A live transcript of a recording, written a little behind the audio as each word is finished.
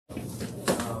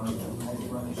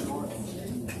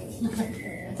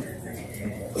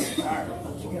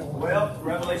Well,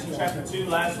 Revelation chapter 2,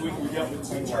 last week we dealt with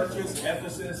two churches,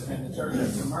 Ephesus and the church at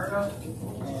Smyrna.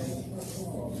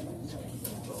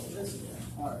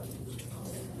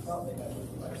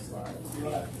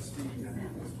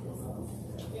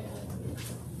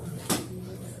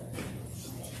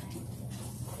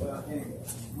 Well, anyway,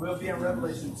 we'll be in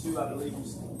Revelation 2, I believe we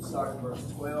start in verse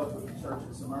 12 with the church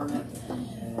at Smyrna.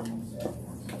 And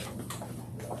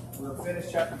we'll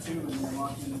finish chapter 2 and then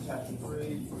launch into chapter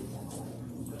 3.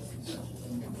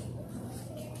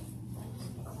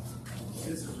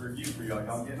 This is a review for y'all.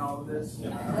 Y'all getting all of this?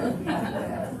 Yeah.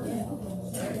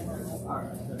 All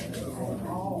right.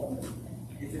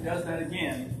 If it does that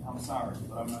again, I'm sorry,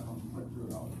 but I'm not going to put through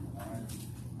it all.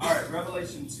 All right,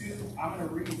 Revelation 2, I'm going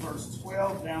to read verse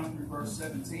 12 down through verse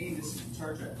 17. This is the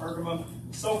church at Pergamum.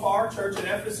 So far, church at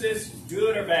Ephesus,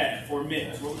 good or bad or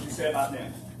mixed? What would you say about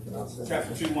them?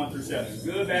 Chapter 2, 1 through 7.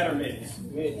 Good, bad, or mixed?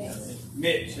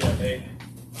 Mixed, yeah, they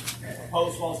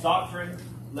opposed false doctrine,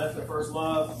 left their first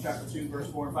love. Chapter 2, verse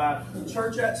 4 and 5. The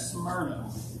church at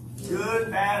Smyrna, good,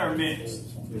 bad, or mixed?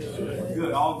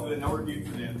 Good, all good, no rebuke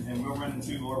for them. And we'll run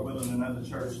into, Lord willing, another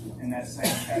church in that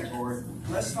same category.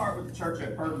 Let's start with the church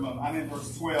at Pergamum. I'm in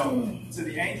verse 12. To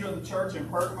the angel of the church in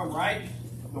Pergamum write,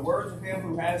 the words of him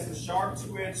who has the sharp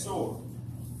two-edged sword.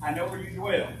 I know where you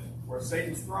dwell, where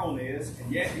Satan's throne is,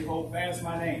 and yet you hold fast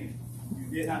my name. You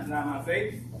did not deny my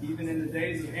faith, even in the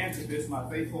days of Antipas, my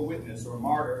faithful witness, or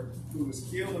martyr, who was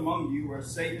killed among you where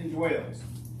Satan dwells.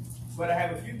 But I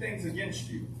have a few things against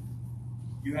you.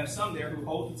 You have some there who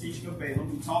hold the teaching of Balaam,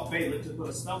 who taught Balak to put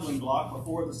a stumbling block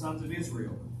before the sons of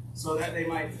Israel, so that they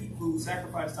might eat food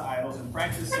sacrificed to idols and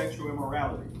practice sexual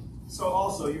immorality. So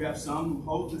also you have some who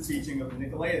hold the teaching of the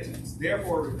Nicolaitans.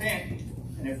 Therefore repent,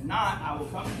 and if not, I will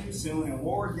come to you soon and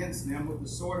war against them with the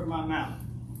sword of my mouth.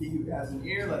 He who has an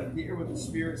ear, let him hear what the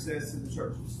Spirit says to the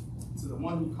churches. To the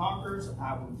one who conquers,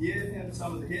 I will give him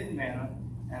some of the hidden manna,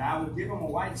 and I will give him a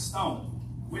white stone,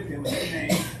 with him a new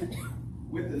name,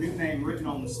 with the new name written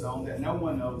on the stone that no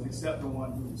one knows except the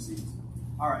one who receives it.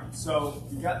 All right, so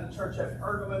you got the church at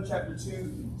Pergamum, chapter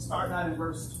 2, starting out in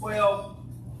verse 12,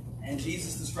 and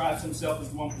Jesus describes himself as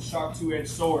the one with the sharp two-edged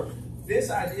sword. This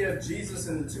idea of Jesus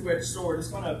and the two-edged sword is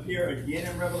going to appear again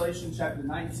in Revelation chapter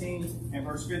 19 and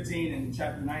verse 15 and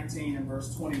chapter 19 and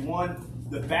verse 21.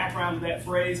 The background of that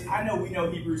phrase, I know we know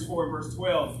Hebrews 4 and verse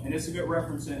 12, and it's a good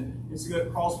reference and it's a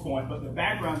good cross point, but the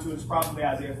background to it is probably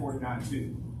Isaiah 49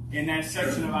 too. In that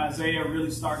section of Isaiah,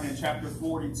 really starting in chapter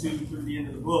 42 through the end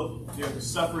of the book, there's the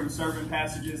suffering servant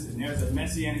passages, and there's a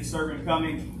messianic servant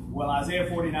coming. Well, Isaiah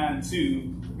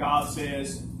 49:2, God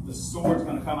says, the sword's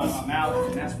going to come out of my mouth,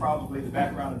 and that's probably the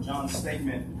background of John's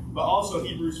statement. But also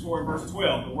Hebrews 4 and verse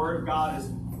 12, the word of God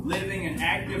is living and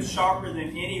active, sharper than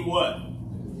any what?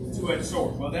 Two-edged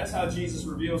sword. Well, that's how Jesus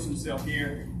reveals himself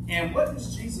here. And what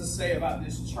does Jesus say about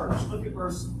this church? Look at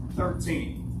verse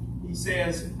 13. He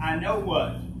says, I know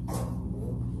what?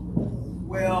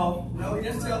 Well, no, he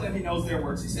doesn't tell them he knows their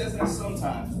works. He says that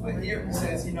sometimes. But here he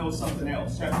says he knows something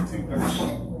else. Chapter 2,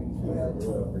 13.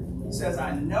 He says,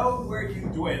 I know where you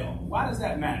dwell. Why does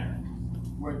that matter?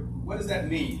 What does that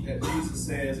mean that Jesus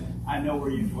says, I know where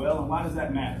you dwell? And why does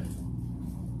that matter?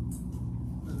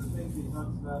 Because the things he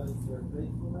talks about is their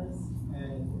faithfulness.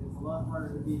 And it's a lot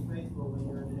harder to be faithful when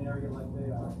you're in an area like they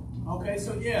are. Okay,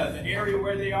 so yeah, the area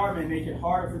where they are may make it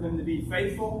harder for them to be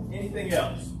faithful. Anything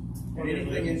else? And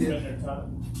anything in their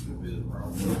time?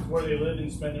 Where they live and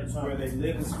spend their time. Where they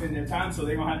live and spend their time, so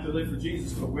they're going to have to live for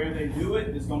Jesus. But where they do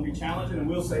it is going to be challenging, and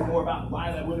we'll say more about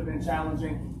why that would have been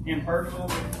challenging in Pergamum.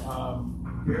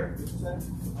 Here, what you say?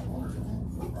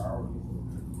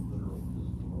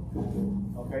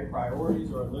 Okay,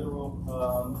 priorities or a literal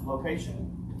location.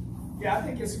 Yeah, I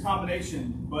think it's a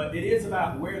combination, but it is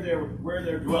about where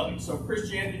they're dwelling. So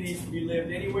Christianity needs to be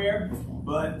lived anywhere,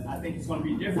 but I think it's going to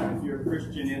be different if you're a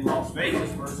Christian in Las Vegas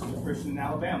versus a Christian in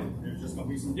Alabama. There's just going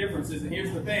to be some differences, and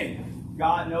here's the thing.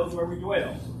 God knows where we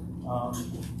dwell.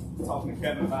 Talking to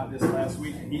Kevin about this last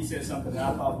week, and he said something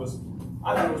that I thought was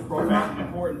profound and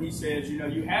important. He says,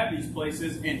 you have these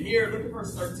places, and here, look at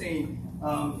verse 13.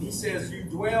 He says, you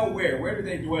dwell where? Where do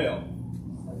they dwell?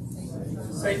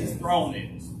 Satan's throne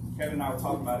is. Kevin and I were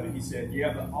talking about it. He said,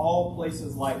 yeah, but all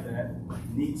places like that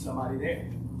need somebody there.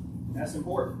 And that's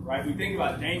important, right? We think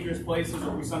about dangerous places,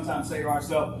 or we sometimes say to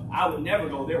ourselves, I would never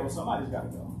go there. Well, somebody's got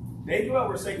to go. They dwell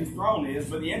where Satan's throne is,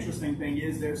 but the interesting thing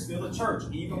is there's still a church,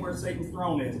 even where Satan's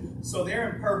throne is. So they're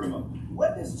in Pergamum.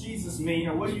 What does Jesus mean,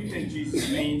 or what do you think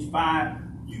Jesus means by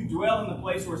you dwell in the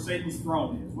place where Satan's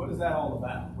throne is? What is that all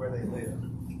about, where they live?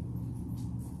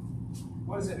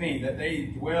 What does it mean? That they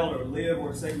dwell or live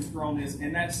where Satan's throne is.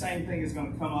 And that same thing is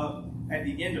going to come up at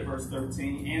the end of verse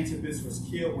 13. Antipas was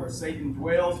killed where Satan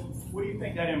dwells. What do you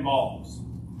think that involves?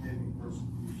 Heavy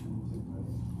persecution and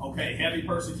temptation. Okay, heavy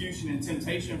persecution and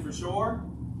temptation for sure.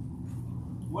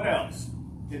 What else?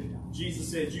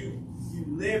 Jesus said you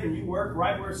live and you work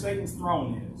right where Satan's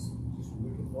throne is. Just a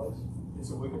wicked place.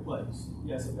 It's a wicked place.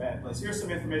 Yes, a bad place. Here's some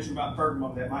information about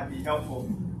Pergamum that might be helpful.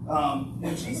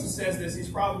 When Jesus says this, he's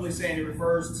probably saying he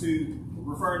referring to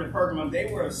Pergamum. They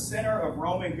were a center of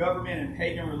Roman government and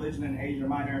pagan religion in Asia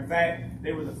Minor. In fact,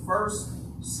 they were the first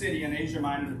city in Asia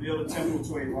Minor to build a temple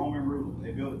to a Roman ruler.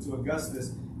 They built it to Augustus,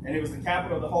 and it was the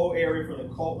capital of the whole area for the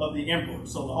cult of the emperor.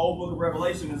 So the whole book of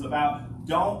Revelation is about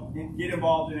don't get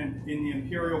involved in the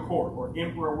imperial court or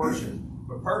emperor worship.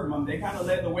 But Pergamum, they kind of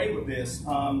led the way with this.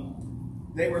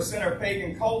 They were a center of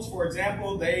pagan cults. For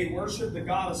example, they worshiped the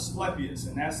god Asclepius,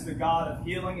 and that's the god of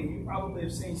healing. And you probably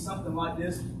have seen something like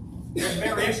this. There's a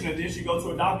variation of this. You go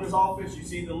to a doctor's office, you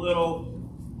see the little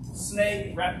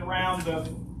snake wrapping around the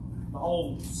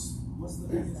whole, what's the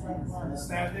thing? The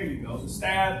staff. There you go. The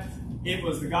staff. It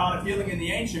was the god of healing in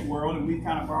the ancient world, and we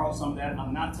kind of borrowed some of that.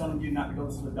 I'm not telling you not to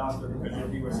go to the doctor because you'll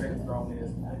be where Satan's throne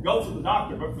is. Go to the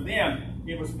doctor, but for them,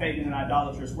 it was pagan and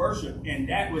idolatrous worship, and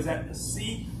that was at the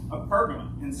seat of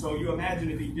Pergamum. And so you imagine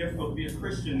it'd be difficult to be a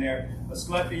Christian there.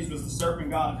 Asclepius was the serpent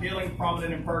god of healing,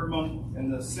 prominent in Pergamum,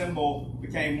 and the symbol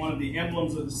became one of the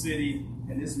emblems of the city.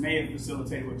 And this may have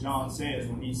facilitated what John says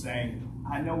when he's saying,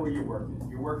 I know where you're working.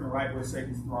 You're working right where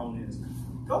Satan's throne is.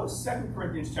 Go to 2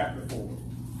 Corinthians chapter 4.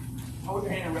 Hold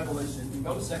your hand in Revelation and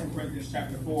go to 2 Corinthians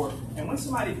chapter 4. And when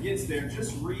somebody gets there,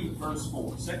 just read verse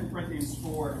 4. 2 Corinthians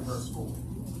 4 and verse 4.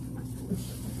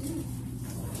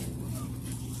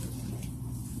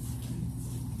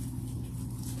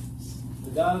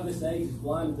 The God of this age has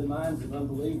blinded the minds of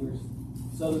unbelievers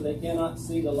so that they cannot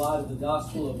see the light of the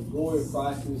gospel of the glory of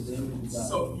Christ, who is the image of God.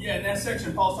 So, yeah, in that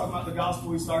section, Paul's talking about the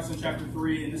gospel. He starts in chapter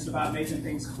 3, and it's about making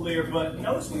things clear. But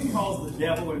notice what he calls the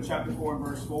devil in chapter 4 and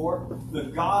verse 4. The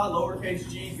God, lowercase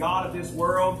g, God of this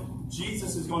world.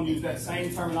 Jesus is going to use that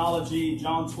same terminology,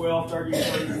 John 12, 30 and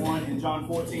 31, and John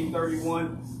 14,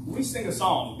 31. We sing a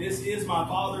song. This is my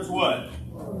Father's what?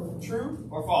 True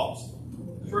or false?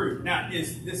 True. Now,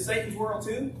 is this Satan's world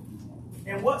too?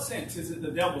 In what sense is it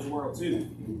the devil's world too?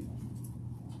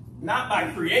 Not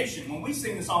by creation. When we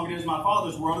sing the song, It Is My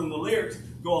Father's World, and the lyrics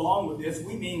go along with this,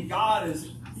 we mean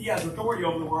He has authority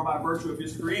over the world by virtue of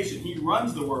his creation. He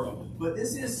runs the world. But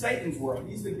this is Satan's world.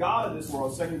 He's the god of this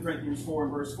world, 2 Corinthians 4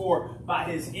 and verse 4, by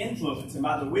his influence and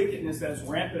by the wickedness that's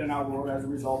rampant in our world as a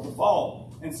result of the fall.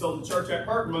 And so the church at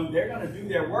Pergamum, they're going to do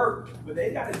their work, but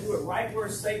they've got to do it right where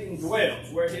Satan dwells,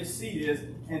 where his seat is,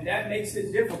 and that makes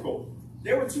it difficult.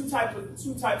 There were two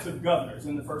types of governors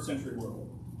in the first century world.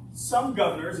 Some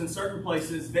governors in certain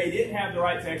places, they didn't have the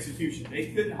right to execution. They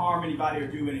couldn't harm anybody or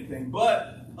do anything.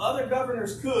 But other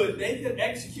governors could. They could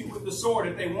execute with the sword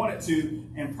if they wanted to,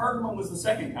 and Pergamum was the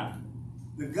second kind.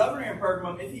 The governor in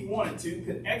Pergamum, if he wanted to,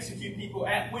 could execute people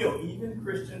at will, even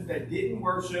Christians that didn't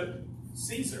worship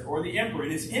Caesar or the emperor.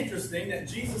 And it's interesting that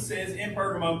Jesus says in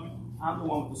Pergamum, I'm the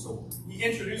one with the sword. He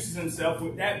introduces himself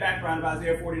with that background of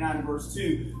Isaiah 49 and verse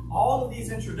 2. All of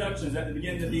these introductions at the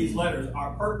beginning of these letters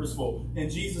are purposeful. And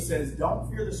Jesus says, don't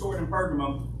fear the sword in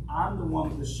Pergamum. I'm the one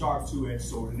with the sharp two-edged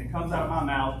sword. And it comes out of my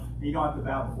mouth, and you don't have to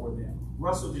bow before them.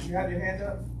 Russell, did you have your hand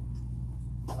up?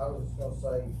 I was just going to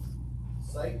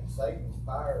say, Satan's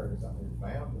power is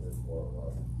bound to this world.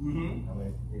 Right? Mm-hmm. I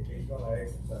mean, if he's going to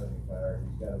exercise his power,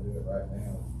 he's got to do it right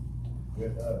now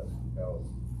with us, because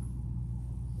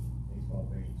he's going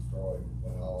to be destroyed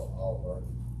when all earth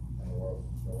and the world's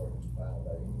destroyed in the final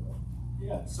day anyway.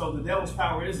 Yeah, so the devil's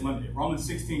power is limited. Romans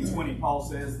 16:20, Paul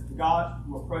says, God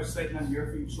will crush Satan under your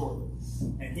feet shortly.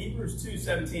 And Hebrews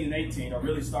 2:17 and 18, or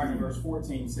really starting in verse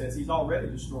 14, says he's already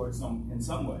destroyed in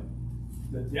some way.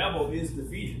 The devil is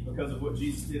defeated because of what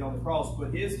Jesus did on the cross,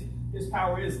 but his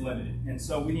power is limited. And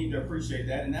so we need to appreciate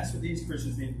that, and that's what these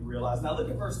Christians need to realize. Now look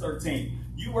at verse 13.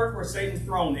 You work where Satan's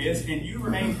throne is, and you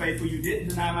remain faithful. You didn't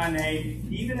deny my name,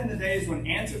 even in the days when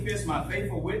Antipas, my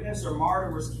faithful witness or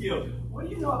martyr, was killed. What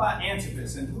do you know about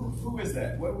Antipas, and who is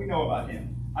that? What do we know about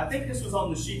him? I think this was on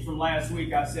the sheet from last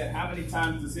week. I said, how many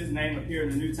times does his name appear in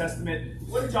the New Testament?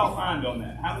 What did y'all find on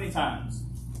that? How many times?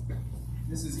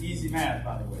 This is easy math,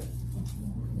 by the way.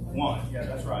 One. Yeah,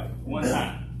 that's right. One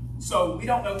time. So we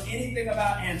don't know anything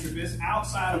about Antipas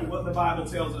outside of what the Bible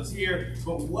tells us here.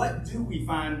 But what do we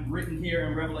find written here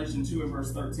in Revelation 2 and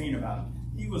verse 13 about him?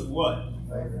 He was what?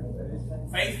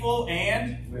 Faithful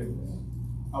and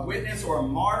A witness or a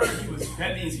martyr,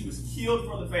 that means he was killed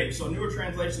for the faith. So newer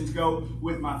translations go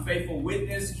with my faithful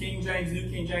witness. King James, New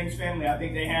King James family, I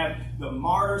think they have the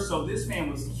martyr. So this man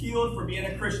was killed for being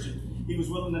a Christian. He was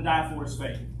willing to die for his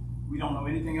faith. We don't know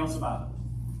anything else about it.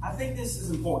 I think this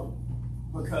is important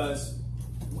because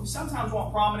we sometimes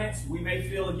want prominence. We may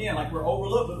feel, again, like we're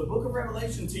overlooked, but the book of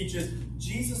Revelation teaches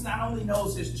Jesus not only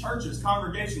knows his churches,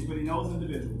 congregations, but he knows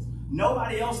individuals.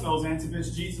 Nobody else knows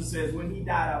Antipas. Jesus says, when he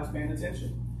died, I was paying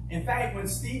attention. In fact, when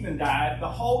Stephen died, the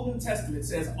whole New Testament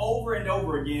says over and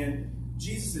over again,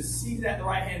 Jesus is seated at the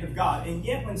right hand of God. And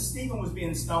yet when Stephen was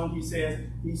being stoned, he says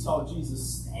he saw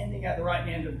Jesus standing at the right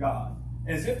hand of God.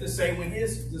 As if to say, when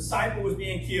his disciple was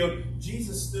being killed,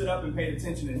 Jesus stood up and paid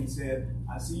attention and he said,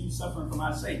 I see you suffering for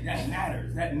my sake. That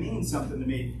matters. That means something to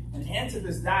me. And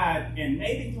Antipas died, and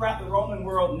maybe throughout the Roman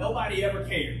world, nobody ever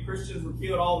cared. Christians were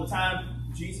killed all the time.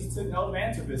 Jesus took note of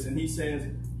Antipas and he says,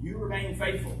 you remain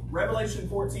faithful. Revelation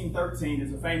 14:13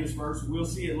 is a famous verse. We'll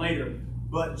see it later.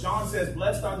 But John says,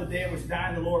 blessed are the dead which die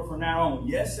in the Lord from now on.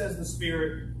 Yes, says the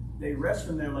Spirit, they rest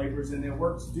from their labors and their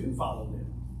works do follow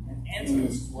them. And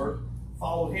Antipas' work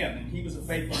followed him, and he was a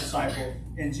faithful disciple.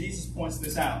 And Jesus points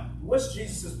this out. What's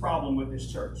Jesus' problem with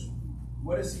this church?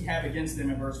 What does he have against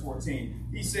them in verse 14?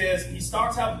 He says, he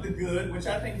starts out with the good, which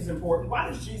I think is important. Why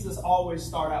does Jesus always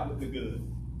start out with the good?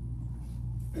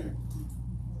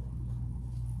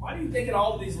 Why do you think in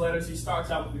all of these letters he starts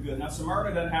out with the good? Now,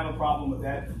 Smyrna doesn't have a problem with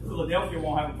that. Philadelphia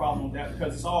won't have a problem with that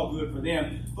because it's all good for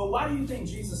them. But why do you think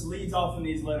Jesus leads off in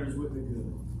these letters with the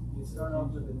good? You start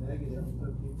off with the negative and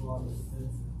put people on the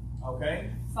defensive. Okay?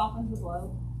 Softens the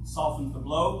blow. Softens the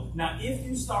blow. Now, if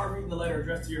you start reading the letter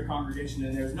addressed to your congregation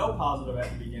and there's no positive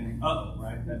at the beginning,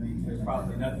 right? That means there's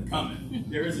probably nothing coming.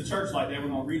 There is a church like that. We're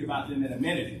going to read about them in a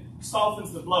minute.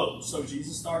 Softens the blow. So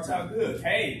Jesus starts out good.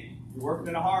 Hey, you're working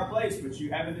in a hard place, but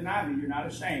you haven't denied me. You're not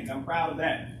ashamed. I'm proud of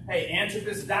that. Hey,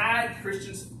 Antipas died.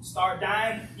 Christians start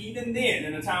dying. Even then,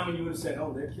 in a time when you would have said,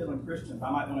 oh, they're killing Christians, I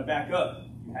might want to back up.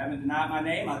 You haven't denied my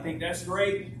name. I think that's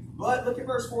great. But look at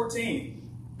verse 14.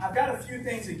 I've got a few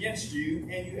things against you,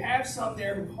 and you have some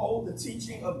there who hold the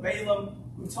teaching of Balaam,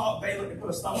 who taught Balaam to put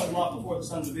a stumbling block before the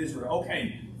sons of Israel.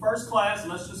 Okay, first class,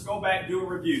 let's just go back, do a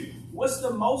review. What's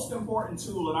the most important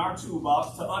tool in our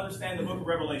toolbox to understand the book of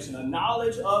Revelation? The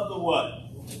knowledge of the what?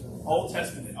 Old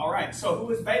Testament. All right, so who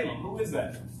is Balaam? Who is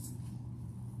that?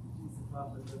 He's the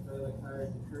prophet that Balak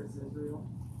hired to curse Israel.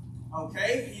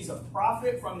 Okay, he's a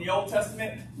prophet from the Old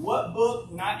Testament. What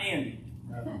book? Not Andy.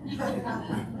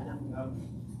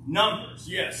 Numbers,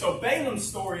 yes. So Balaam's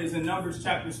story is in Numbers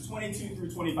chapters 22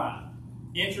 through 25.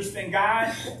 Interesting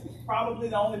guy. Probably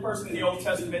the only person in the Old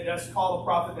Testament that's called a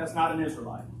prophet that's not an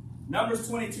Israelite. Numbers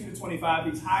 22 to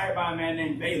 25, he's hired by a man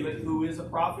named Balak, who is a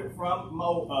prophet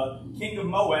from king of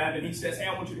Moab, and he says, hey,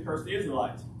 I want you to curse the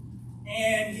Israelites.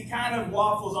 And he kind of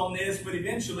waffles on this, but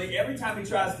eventually, every time he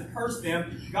tries to curse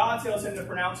them, God tells him to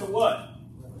pronounce a what?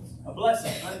 A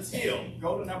blessing, until,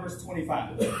 go to Numbers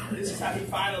 25. This is how he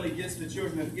finally gets the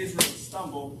children of Israel to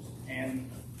stumble, and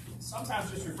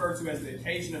sometimes just referred to as the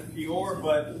occasion of Peor,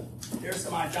 but there's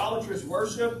some idolatrous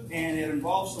worship, and it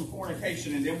involves some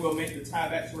fornication, and then we'll make the tie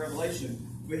back to Revelation.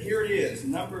 But here it is,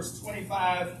 Numbers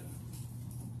 25,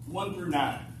 1 through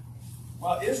 9.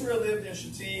 While Israel lived in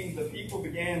Shittim, the people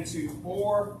began to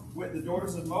whore with the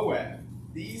daughters of Moab.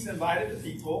 These invited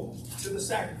the people to the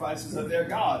sacrifices of their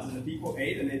gods, and the people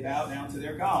ate and they bowed down to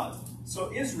their gods.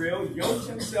 So Israel yoked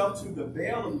himself to the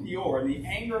Baal of Peor, and the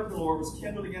anger of the Lord was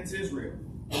kindled against Israel.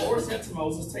 The Lord said to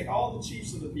Moses, take all the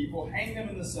chiefs of the people, hang them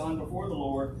in the sun before the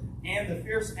Lord, and the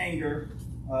fierce anger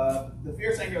of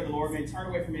the Lord may turn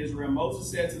away from Israel.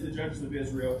 Moses said to the judges of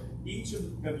Israel, each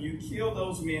of you kill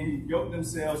those men who yoked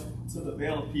themselves to the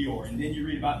Baal of Peor. And then you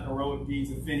read about the heroic deeds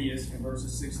of Phinehas in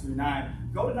verses 6 through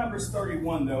 9. Go to Numbers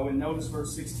 31, though, and notice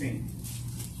verse 16.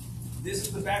 This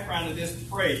is the background of this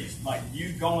praise, like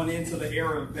you going into the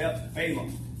era of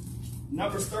Balaam.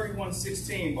 Numbers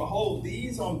 31:16. Behold,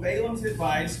 these on Balaam's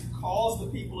advice caused the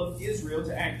people of Israel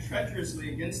to act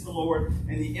treacherously against the Lord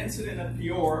in the incident of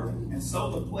Peor, and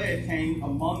so the plague came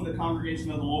among the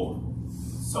congregation of the Lord.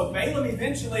 So Balaam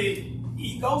eventually,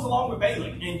 he goes along with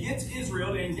Balak and gets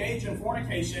Israel to engage in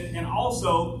fornication and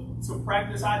also to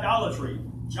practice idolatry.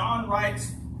 John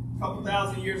writes a couple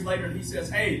thousand years later, and he says,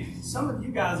 hey, some of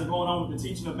you guys are going on with the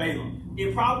teaching of Balaam.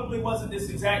 It probably wasn't this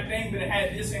exact thing, but it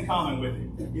had this in common with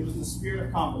it. It was the spirit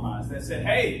of compromise that said,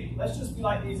 hey, let's just be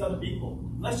like these other people.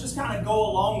 Let's just kind of go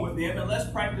along with them and let's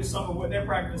practice some of what they're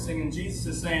practicing. And Jesus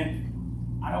is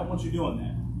saying, I don't want you doing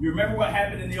that. You remember what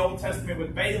happened in the Old Testament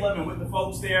with Balaam and with the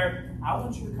folks there? I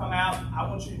want you to come out. I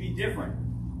want you to be different.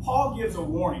 Paul gives a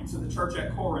warning to the church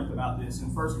at Corinth about this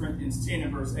in 1 Corinthians 10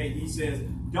 and verse 8. He says,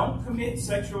 don't commit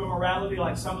sexual immorality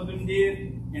like some of them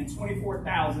did, and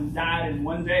 24,000 died in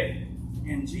one day.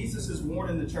 And Jesus is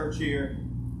warning the church here,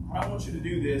 I don't want you to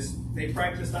do this. They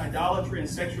practiced idolatry and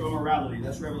sexual immorality.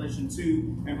 That's Revelation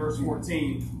 2 and verse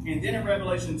 14. And then in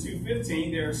Revelation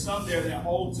 2:15, there are some there that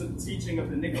hold to the teaching of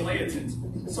the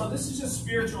Nicolaitans. So this is just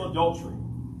spiritual adultery.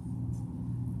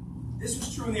 This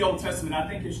was true in the Old Testament. I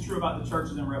think it's true about the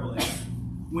churches in Revelation.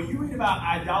 When you read about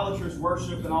idolatrous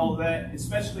worship and all of that,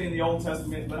 especially in the Old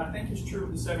Testament, but I think it's true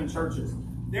with the 7 churches,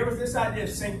 there was this idea of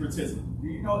syncretism. Do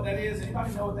you know what that is?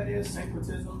 Anybody know what that is,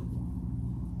 syncretism?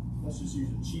 Let's just use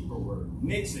a cheaper word.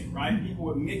 Mixing, right? People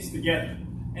would mix together.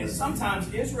 And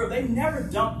sometimes Israel, they never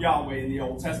dumped Yahweh in the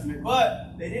Old Testament,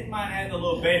 but they didn't mind adding a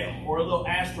little Baal or a little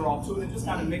Ashtaroth to it and just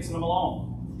kind of mixing them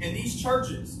along. And these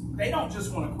churches, they don't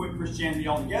just want to quit Christianity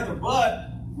altogether,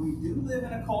 but we do live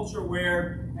in a culture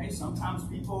where, hey, sometimes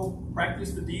people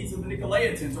practice the deeds of the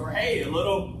Nicolaitans, or hey, a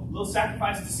little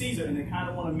sacrifice to Caesar, and they kind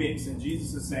of want to mix. And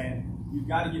Jesus is saying, you've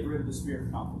got to get rid of the spirit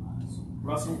of compromise.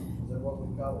 Russell? Is that what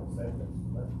we call it? Sacred?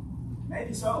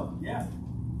 Maybe so, yeah.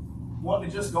 Want to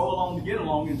just go along to get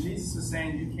along, and Jesus is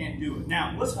saying you can't do it.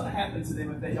 Now, what's going to happen to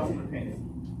them if they don't repent?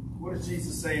 What does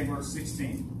Jesus say in verse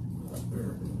 16?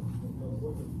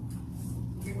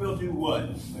 He will do what?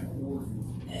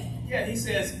 Yeah, he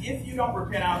says, if you don't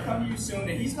repent, I'll come to you soon.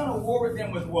 And he's going to war with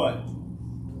them with what?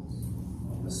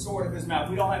 The sword of his mouth.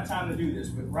 We don't have time to do this,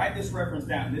 but write this reference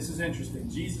down. This is interesting.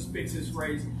 Jesus picks his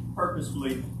phrase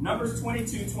purposefully. Numbers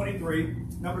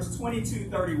 22:23, Numbers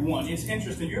 22:31. It's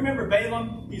interesting. You remember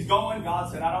Balaam? He's going. God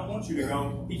said, I don't want you to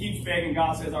go. He keeps begging.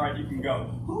 God says, all right, you can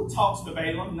go. Who talks to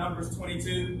Balaam? Numbers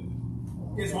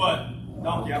 22 is what?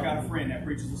 Donkey. I've got a friend that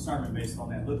preaches a sermon based on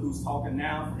that. Look who's talking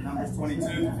now, Numbers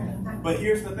 22. But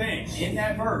here's the thing. In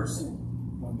that verse,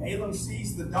 when Balaam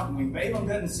sees the donkey, when Balaam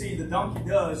doesn't see, the donkey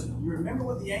does. You remember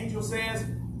what the angel says?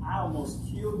 I almost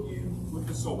killed you with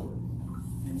the sword.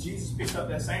 And Jesus picks up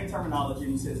that same terminology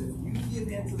and he says, if you give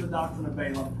in to the doctrine of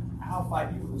Balaam, I'll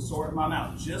fight you with the sword of my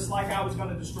mouth. Just like I was going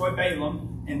to destroy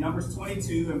Balaam in Numbers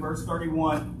 22 and verse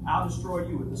 31, I'll destroy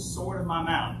you with the sword of my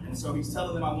mouth. And so he's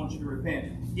telling them, I want you to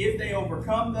repent. If they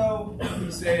overcome, though, he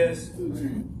says,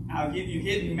 I'll give you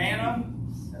hidden manna.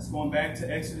 That's going back to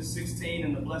Exodus 16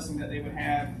 and the blessing that they would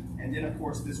have. And then, of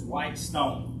course, this white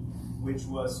stone, which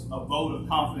was a vote of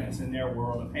confidence in their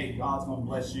world of, hey, God's going to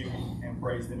bless you, and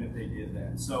praise them if they did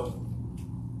that. So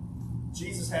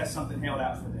Jesus has something held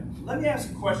out for them. Let me ask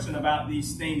a question about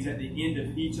these things at the end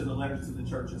of each of the letters to the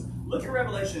churches. Look at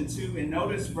Revelation 2 and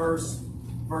notice verse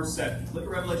 7. Look at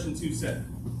Revelation 2:7.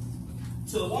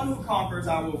 To the one who conquers,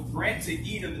 I will grant to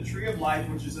eat of the tree of life,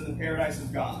 which is in the paradise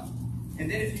of God. And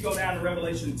then if you go down to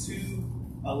Revelation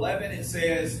 2:11, it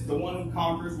says, the one who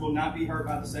conquers will not be hurt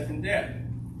by the second death.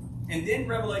 And then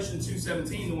Revelation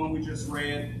 2:17, the one we just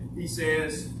read, he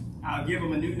says, I'll give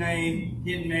them a new name,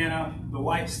 hidden manna, the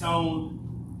white stone.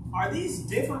 Are these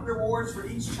different rewards for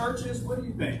each churches? What do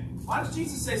you think? Why does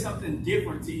Jesus say something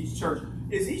different to each church?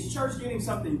 Is each church getting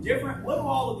something different? What do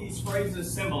all of these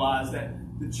phrases symbolize that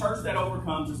the church that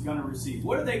overcomes is going to receive?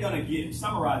 What are they going to get?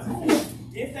 Summarize it.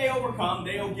 If they overcome,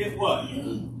 they'll get what?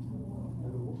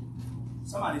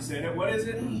 Somebody said it. What is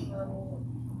it?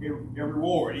 A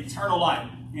reward, eternal life.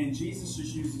 And Jesus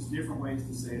just uses different ways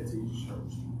to say it to each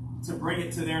church, to bring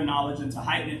it to their knowledge and to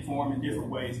heighten it for them in different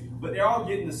ways. But they're all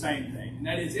getting the same thing. And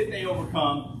that is, if they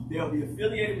overcome, they'll be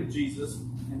affiliated with Jesus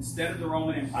instead of the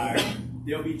Roman Empire.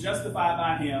 They'll be justified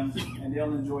by him, and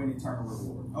they'll enjoy an eternal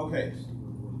reward. Okay.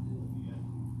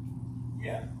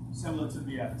 Yeah, similar to the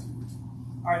Beatitudes.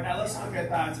 All right, now let's look at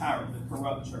Thyatira, the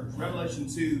corrupt church. Revelation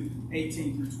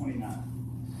 2:18-29.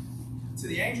 To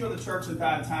the angel of the church of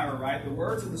Thyatira write the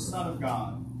words of the Son of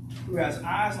God, who has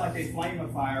eyes like a flame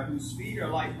of fire, whose feet are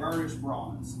like burnished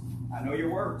bronze. I know your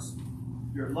works,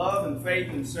 your love and faith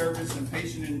and service and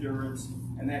patient endurance,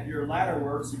 and that your latter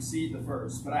works exceed the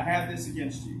first. But I have this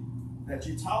against you, that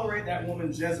you tolerate that woman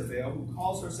Jezebel, who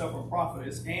calls herself a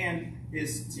prophetess, and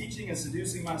is teaching and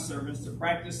seducing my servants to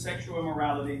practice sexual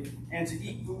immorality and to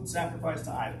eat food sacrificed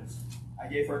to idols. I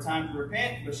gave her time to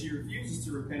repent, but she refuses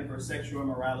to repent of her sexual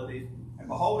immorality. And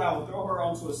behold, I will throw her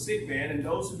onto a sickbed, and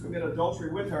those who commit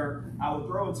adultery with her I will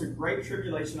throw into great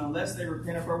tribulation unless they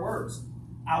repent of her works.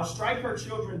 I will strike her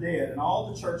children dead, and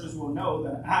all the churches will know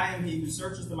that I am he who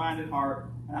searches the mind and heart,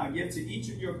 and I'll give to each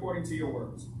of you according to your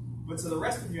works. But to the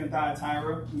rest of you in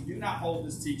Thyatira, who do not hold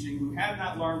this teaching, who have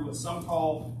not learned what some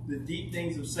call the deep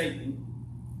things of Satan,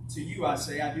 to you I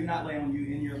say, I do not lay on you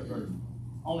any other burden.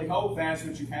 Only hold fast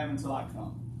what you have until I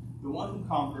come. the one who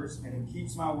conquers and who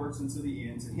keeps my works until the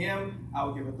end. To him I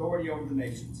will give authority over the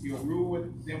nations. He will rule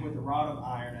with them with a rod of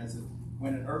iron, as if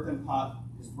when an earthen pot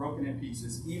is broken in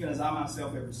pieces, even as I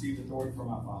myself have received authority from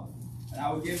my Father. And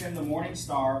I will give him the morning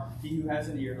star. He who has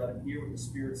an ear, let him hear what the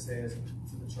Spirit says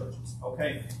to the churches.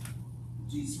 Okay,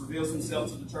 Jesus reveals himself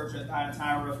to the church at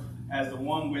Thyatira as the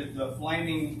one with the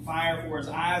flaming fire for his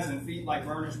eyes and feet like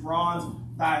burnished bronze.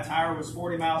 Thyatira was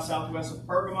 40 miles southwest of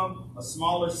Pergamum, a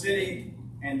smaller city,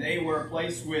 and they were a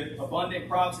place with abundant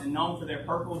crops and known for their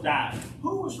purple dye.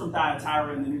 Who was from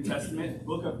Thyatira in the New Testament?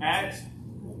 Book of Acts?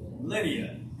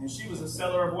 Lydia. And she was a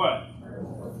seller of what?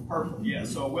 Purple. Yeah,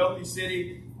 so a wealthy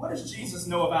city. What does Jesus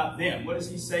know about them? What does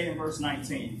he say in verse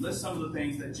 19? List some of the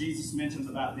things that Jesus mentions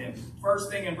about them. First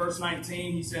thing in verse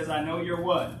 19, he says, I know your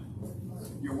what?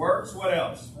 Your works. What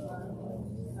else?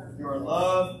 Your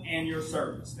love and your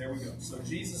service. There we go. So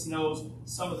Jesus knows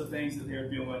some of the things that they're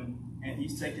doing, and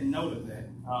he's taking note of that.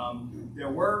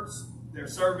 Their works, their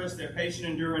service, their patient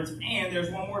endurance, and there's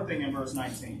one more thing in verse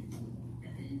 19.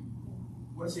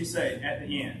 What does he say at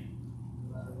the end?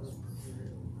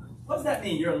 What does that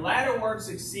mean? Your latter works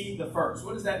exceed the first.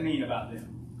 What does that mean about them?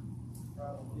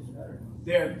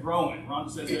 They're growing. Ron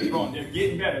says they're growing. They're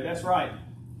getting better. That's right.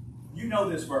 You know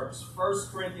this verse. 1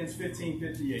 Corinthians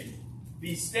 15:58.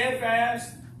 Be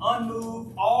steadfast,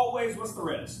 unmoved, always, what's the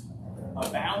rest?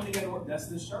 Abounding in the work. That's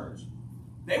this church.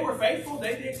 They were faithful.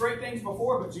 They did great things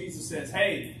before, but Jesus says,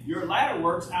 hey, your latter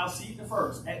works outseed the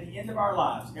first. At the end of our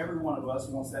lives, every one of us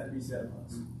wants that to be said of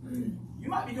us. You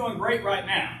might be doing great right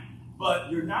now,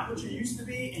 but you're not what you used to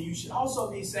be, and you should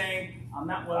also be saying, I'm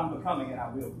not what I'm becoming, and I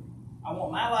will be. I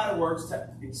want my latter works to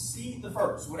exceed the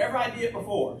first, whatever I did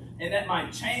before. And that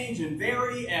might change and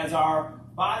vary as our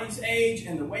bodies age,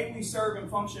 and the way we serve and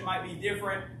function might be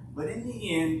different. But in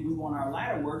the end, we want our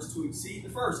latter works to exceed the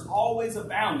first, always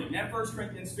abounding. That 1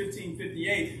 Corinthians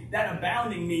 15:58, that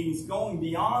abounding means going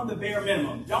beyond the bare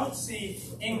minimum. Don't see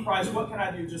in Christ, what can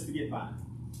I do just to get by?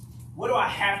 What do I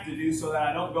have to do so that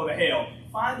I don't go to hell?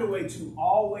 Find a way to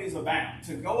always abound,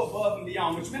 to go above and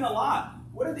beyond, which meant a lot.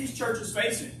 What are these churches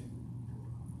facing?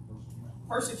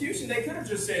 Persecution. They could have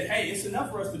just said, hey, it's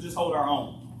enough for us to just hold our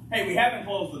own. Hey, we haven't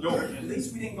closed the door. At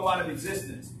least we didn't go out of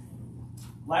existence.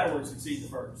 Latter works exceed the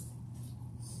first.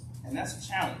 And that's a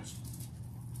challenge.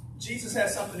 Jesus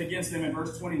has something against them in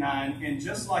verse 29, and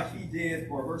just like he did,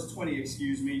 or verse 20,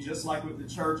 excuse me, just like with the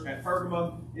church at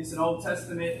Pergamum, it's an Old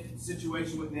Testament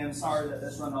situation with them. Sorry that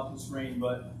that's run off the screen,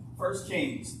 but 1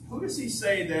 Kings. Who does he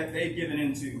say that they've given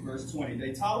into? Verse 20.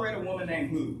 They tolerate a woman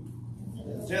named who?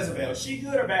 Jezebel. Is she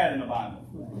good or bad in the Bible?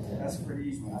 That's a pretty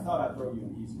easy one. I thought I'd throw you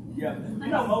an easy one. Yeah.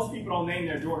 You know, most people don't name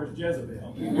their daughters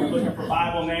Jezebel. We're looking for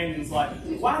Bible names, and it's like,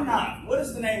 why not? What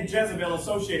is the name Jezebel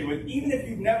associated with? Even if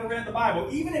you've never read the Bible,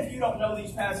 even if you don't know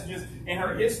these passages and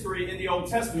her history in the Old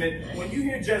Testament, when you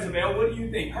hear Jezebel, what do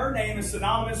you think? Her name is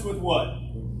synonymous with what?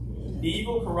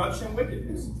 Evil, corruption,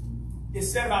 wickedness. It's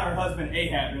said about her husband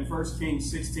Ahab in 1 Kings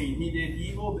 16. He did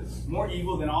evil, more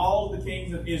evil than all the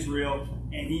kings of Israel,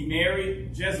 and he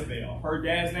married Jezebel. Her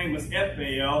dad's name was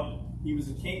Ethbaal. He was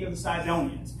a king of the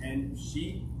Sidonians, and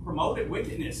she promoted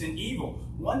wickedness and evil.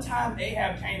 One time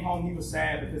Ahab came home, he was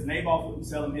sad because Naboth wouldn't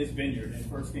sell him his vineyard in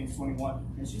 1 Kings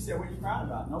 21. And she said, what are you crying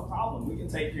about? No problem. We can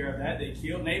take care of that. They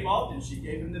killed Naboth, and she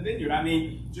gave him the vineyard. I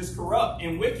mean, just corrupt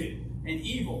and wicked and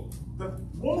evil. The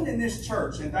woman in this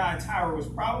church in Thyatira was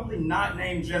probably not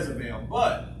named Jezebel,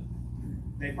 but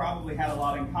they probably had a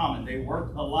lot in common. They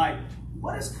worked alike.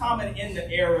 What is common in the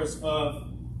eras of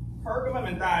Pergamum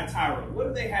and Thyatira? What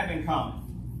do they have in common?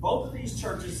 Both of these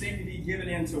churches seem to be given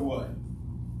into what?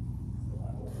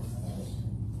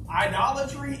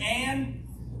 Idolatry and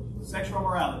sexual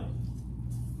morality.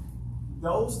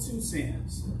 Those two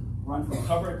sins run from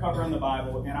cover to cover in the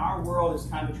Bible, and our world is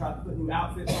kind of trying to put new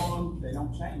outfits on them. They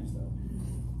don't change, though.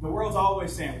 The world's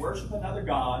always saying, worship another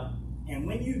God, and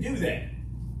when you do that,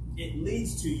 it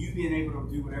leads to you being able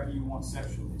to do whatever you want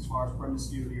sexually, as far as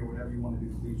promiscuity or whatever you want to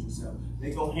do to please yourself.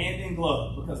 They go hand in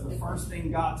glove, because the first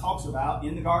thing God talks about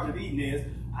in the Garden of Eden is,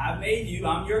 I've made you,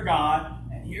 I'm your God,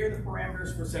 and here are the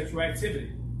parameters for sexual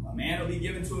activity. A man will be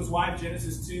given to his wife,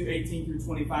 Genesis 2:18 through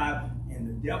 25, and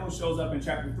the devil shows up in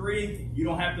chapter 3. You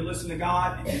don't have to listen to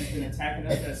God, and he's been attacking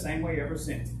us that same way ever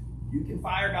since. You can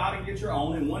fire God and get your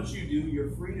own, and once you do, you're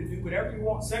free to do whatever you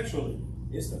want sexually.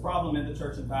 It's the problem in the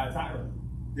church in Thyatira.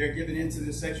 They're given into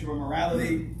the sexual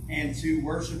immorality and to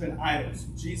worshiping idols.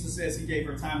 Jesus says he gave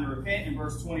her time to repent in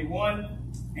verse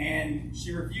 21, and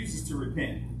she refuses to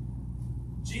repent.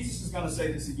 Jesus is going to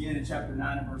say this again in chapter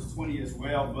 9 and verse 20 as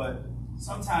well, but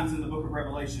sometimes in the book of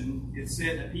Revelation, it's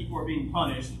said that people are being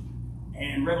punished.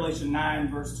 And Revelation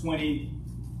 9 verse 20,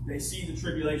 They see the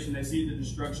tribulation, they see the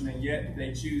destruction, and yet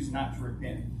they choose not to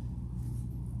repent.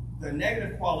 The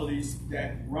negative qualities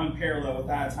that run parallel with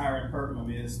Thyatira and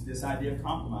Pergamum is this idea of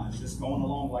compromise, just going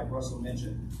along like Russell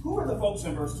mentioned. Who are the folks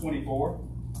in verse 24?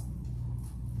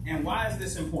 And why is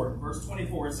this important? Verse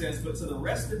 24, it says, but to the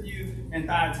rest of you in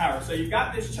Thyatira. So you've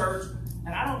got this church,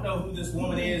 and I don't know who this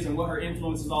woman is and what her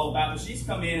influence is all about, but she's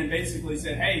come in and basically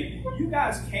said, hey, you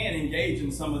guys can engage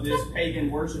in some of this pagan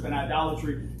worship and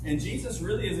idolatry, and Jesus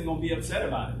really isn't going to be upset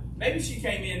about it. Maybe she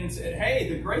came in and said, hey,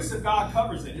 the grace of God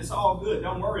covers it. It's all good.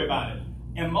 Don't worry about it.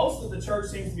 And most of the church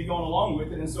seems to be going along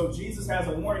with it. And so Jesus has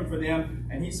a warning for them.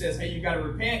 And he says, hey, you got to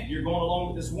repent. You're going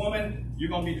along with this woman.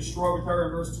 You're going to be destroyed with her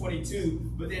in verse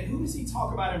 22. But then who does he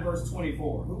talk about in verse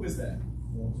 24? Who is that?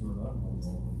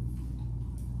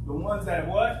 The ones that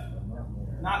what?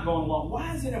 Not going along.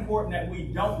 Why is it important that we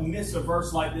don't miss a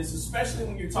verse like this, especially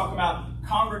when you're talking about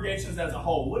congregations as a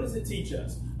whole? What does it teach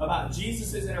us about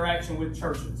Jesus' interaction with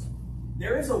churches?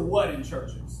 There is a what in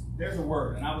churches. There's a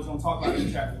word, and I was going to talk about it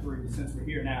in chapter 3, but since we're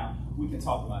here now, we can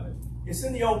talk about it. It's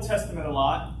in the Old Testament a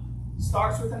lot.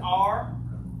 Starts with an R.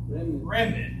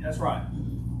 Remnant. That's right.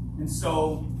 And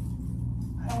so,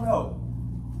 I don't know.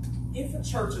 If a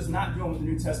church is not doing what the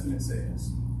New Testament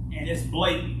says, and it's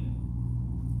blatant,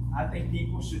 I think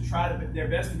people should try their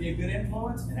best to be a good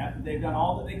influence, and after they've done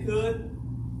all that they could,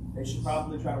 they should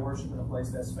probably try to worship in a place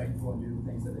that's faithful and do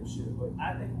the things that they should. But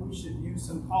I think we should use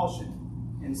some caution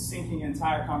in sinking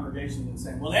entire congregations and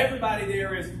saying, well, everybody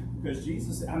there is, because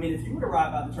Jesus, I mean, if you would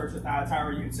arrive by the church at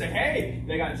Thyatira, you'd say, hey,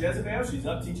 they got Jezebel, she's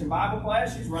up teaching Bible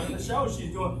class, she's running the show,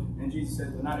 she's doing, and Jesus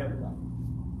said, well, not everybody.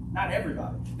 Not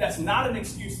everybody. That's not an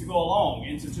excuse to go along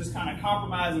and to just kind of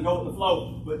compromise and go with the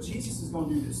flow. But Jesus is going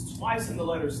to do this twice in the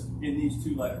letters, in these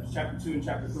two letters, chapter 2 and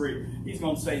chapter 3. He's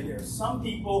going to say there's some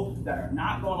people that are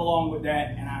not going along with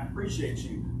that, and I appreciate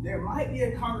you. There might be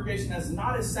a congregation that's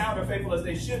not as sound or faithful as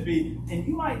they should be, and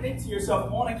you might think to yourself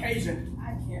on occasion,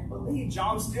 I can't believe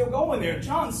John's still going there.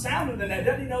 John's sounder than that.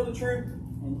 Doesn't he know the truth?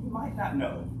 And you might not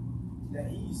know that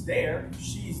he's there,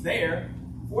 she's there,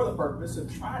 for the purpose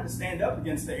of trying to stand up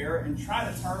against the error and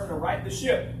trying to turn or right the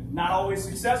ship. Not always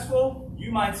successful. You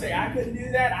might say, I couldn't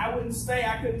do that. I wouldn't stay.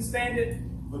 I couldn't stand it.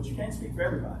 But you can't speak for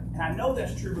everybody. And I know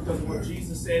that's true because of what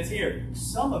Jesus says here.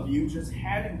 Some of you just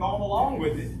haven't gone along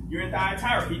with it. You're in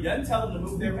Thyatira. He doesn't tell them to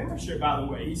move their membership, by the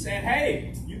way. He's saying,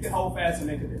 hey, you can hold fast and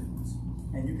make a difference.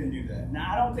 And you can do that. Now,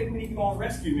 I don't think we need to go on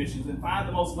rescue missions and find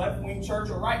the most left-wing church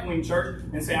or right-wing church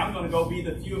and say, I'm going to go be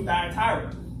the few of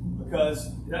Thyatira. Because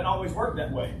it doesn't always work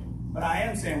that way. But I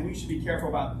am saying we should be careful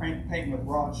about painting with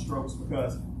broad strokes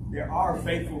because there are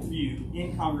faithful few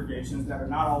in congregations that are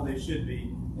not all they should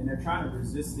be, and they're trying to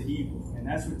resist the evil. And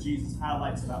that's what Jesus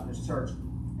highlights about this church.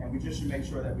 And we just should make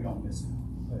sure that we don't miss it.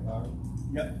 Hey, Hiram.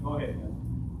 Yep, go ahead,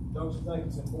 man. Don't you think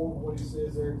it's important what he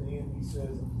says there at the end? He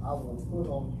says, I will put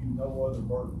on you no other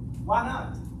burden. Why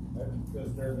not? That's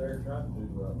because they're there trying to do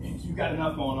the right thing. You've got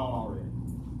enough going on already.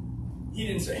 He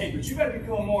didn't say, hey, but you better be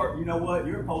doing more. You know what?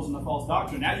 You're opposing the false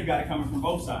doctrine. Now you got it coming from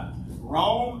both sides.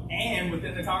 Rome and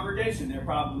within the congregation. They're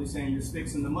probably saying you're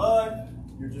sticks in the mud.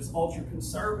 You're just ultra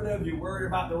conservative. You're worried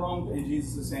about the wrong thing. And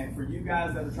Jesus is saying, for you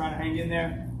guys that are trying to hang in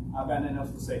there, I've got nothing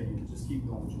else to say to you. Just keep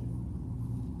going with you.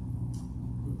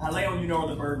 I lay on you no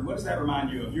other burden. What does that remind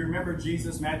you of? You remember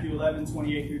Jesus, Matthew 11,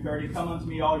 28 through 30. Come unto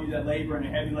me, all you that labor and are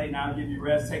heavy laden, I'll give you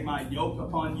rest. Take my yoke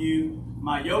upon you.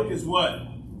 My yoke is what?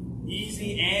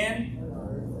 Easy and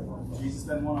Jesus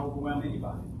doesn't want to overwhelm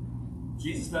anybody.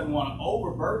 Jesus doesn't want to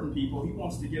overburden people. He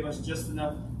wants to give us just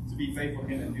enough to be faithful to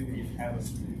him and do what he would have us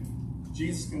to do.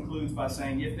 Jesus concludes by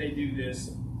saying, if they do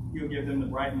this, he'll give them the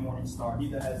bright morning star.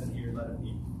 He that has an ear, let him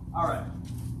hear. All right.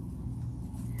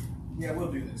 Yeah,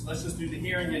 we'll do this. Let's just do the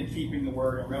hearing and keeping the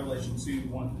word in Revelation 2,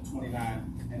 1 to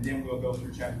 29, and then we'll go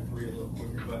through chapter 3 a little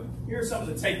quicker. But here are some of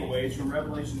the takeaways from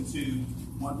Revelation 2,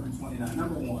 1 through 29.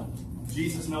 Number one,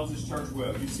 Jesus knows his church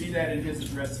well. You see that in his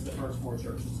address to the first four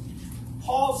churches.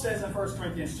 Paul says in 1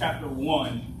 Corinthians chapter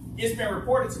 1, it's been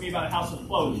reported to me by the house of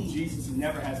Chloe. Jesus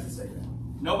never has to say that.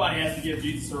 Nobody has to give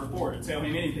Jesus a report or tell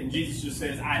him anything. Jesus just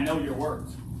says, I know your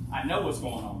works. I know what's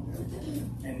going on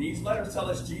there. And these letters tell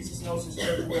us Jesus knows his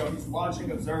church well. He's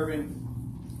watching, observing,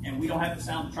 and we don't have to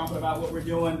sound the trumpet about what we're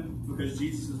doing because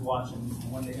Jesus is watching,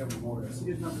 and one day he'll reward us.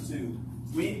 Here's number two.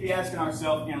 We need to be asking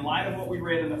ourselves, in light of what we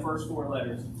read in the first four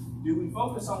letters, do we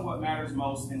focus on what matters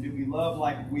most, and do we love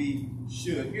like we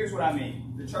should? Here's what I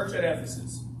mean. The church at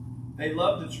Ephesus, they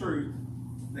love the truth.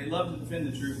 They love to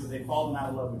defend the truth, but they've fallen out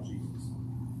of love with Jesus.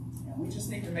 And we just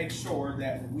need to make sure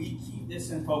that we keep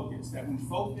this in focus, that we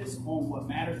focus on what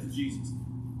matters to Jesus.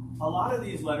 A lot of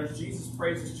these letters, Jesus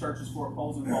praises churches for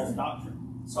opposing false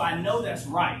doctrine. So I know that's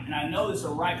right, and I know it's a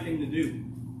right thing to do.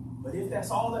 But if that's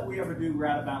all that we ever do, we're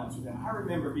out of balance with him. I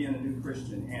remember being a new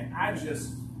Christian, and I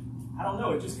don't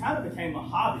know, it just kind of became a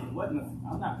hobby.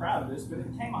 I'm not proud of this, but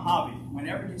it became a hobby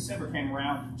whenever December came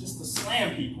around, just to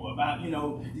slam people about,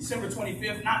 December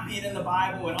 25th not being in the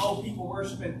Bible and people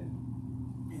worshiping.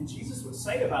 And Jesus would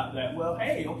say about that, well,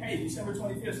 hey, okay, December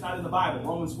 25th is not in the Bible.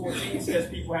 Romans 14 says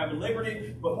people have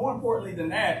liberty, but more importantly than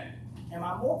that, am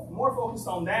I more focused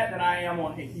on that than I am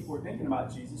on, hey, people are thinking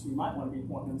about Jesus. We might want to be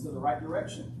pointing them to the right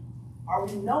direction. Are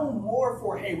we known more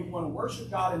for, hey, we want to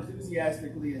worship God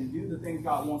enthusiastically and do the things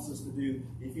God wants us to do,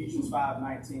 Ephesians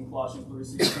 5:19, Colossians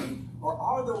 3:16, or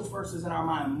are those verses in our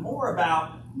mind more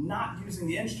about not using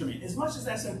the instrument? As much as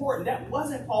that's important, that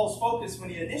wasn't Paul's focus when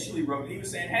he initially wrote it. He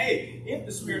was saying, hey, if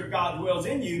the Spirit of God dwells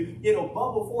in you, it'll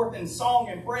bubble forth in song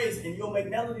and praise, and you'll make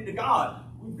melody to God.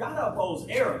 We've got to oppose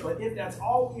error, but if that's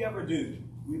all we ever do,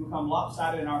 we become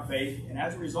lopsided in our faith, and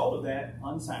as a result of that,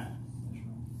 unsound.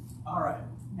 All right.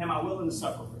 Am I willing to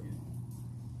suffer for him?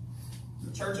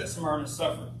 The church at Smyrna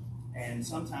suffered, and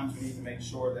sometimes we need to make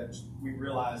sure that we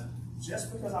realize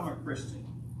just because I'm a Christian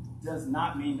does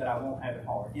not mean that I won't have it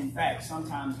hard. In fact,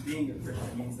 sometimes being a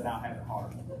Christian means that I'll have it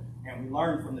hard. And we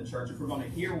learn from the church, if we're going to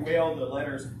hear well the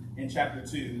letters in chapter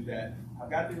 2, that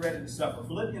I've got to be ready to suffer.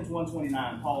 Philippians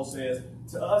 1:29, Paul says,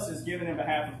 to us is given in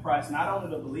behalf of Christ not only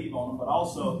to believe on him, but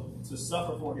also to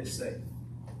suffer for his sake.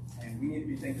 And we need to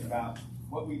be thinking about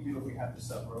what we do if we have to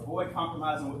suffer. Avoid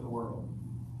compromising with the world.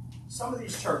 Some of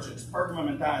these churches, Pergamum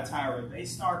and Thyatira, they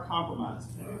start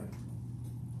compromising.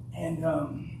 And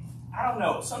I don't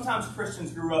know, sometimes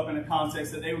Christians grew up in a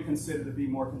context that they would consider to be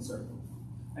more conservative.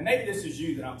 And maybe this is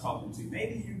you that I'm talking to.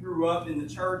 Maybe you grew up in the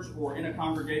church or in a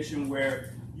congregation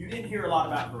where you didn't hear a lot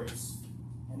about grace.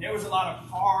 And there was a lot of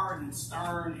hard and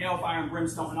stern hellfire and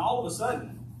brimstone. And all of a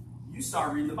sudden, you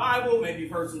start reading the Bible, maybe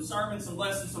you've heard some sermons, some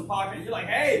lessons, some podcasts, and you're like,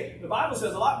 hey, the Bible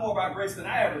says a lot more about grace than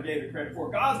I ever gave it credit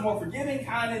for. God's more forgiving,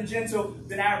 kind, and gentle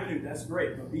than I ever knew. That's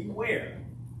great, but beware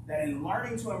that in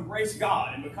learning to embrace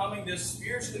God and becoming this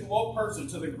spiritually woke person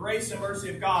to the grace and mercy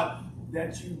of God,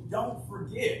 that you don't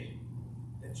forget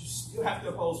that you still have to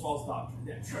oppose false doctrine,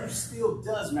 that truth still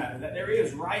does matter, that there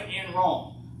is right and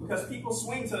wrong. Because people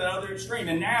swing to the other extreme,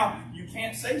 and now you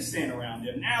can't say sin around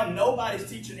them. Now nobody's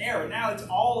teaching error. Now it's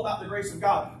all about the grace of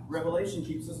God. Revelation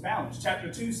keeps us balanced.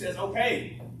 Chapter 2 says,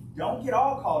 okay, don't get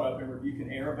all caught up in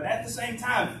rebuking error, but at the same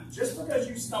time, just because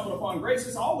you stumbled upon grace,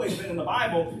 it's always been in the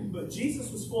Bible, but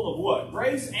Jesus was full of what?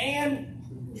 Grace and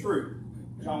truth.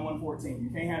 John 1:14. You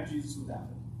can't have Jesus without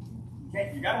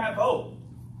it. You got to have both.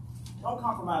 Don't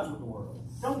compromise with the world.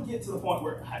 Don't get to the point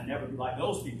where I'd never be like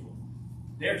those people.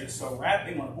 They're just so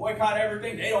rapid. They want to boycott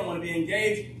everything. They don't want to be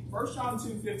engaged. 1 John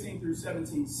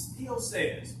 2:15-17 still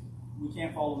says we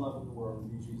can't fall in love with the world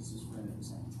and be Jesus' friend at the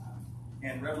same time.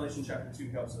 And Revelation chapter 2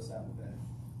 helps us out with that.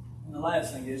 And the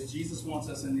last thing is Jesus wants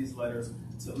us in these letters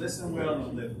to listen well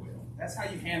and live well. That's how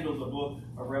you handle the book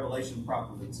of Revelation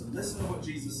properly. To listen to what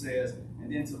Jesus says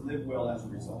and then to live well as a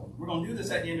result. We're going to do this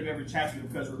at the end of every chapter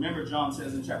because remember John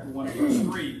says in chapter 1 verse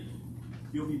 3,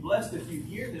 you'll be blessed if you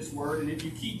hear this word and if you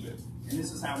keep it. And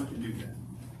this is how we can do that.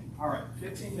 All right,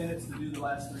 15 minutes to do the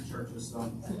last 3 churches, so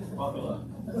buckle up.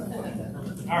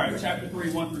 All right, chapter 3,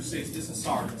 1-6. This is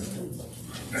Sardis.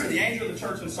 To the angel of the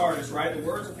church in Sardis, right? The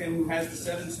words of him who has the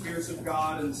 7 spirits of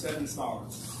God and the 7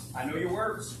 stars. I know your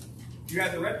works. You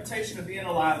have the reputation of being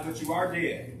alive, but you are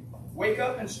dead. Wake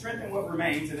up and strengthen what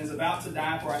remains and is about to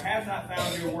die, for I have not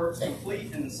found your works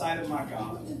complete in the sight of my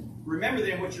God. Remember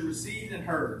then what you received and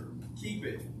heard. Keep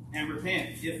it and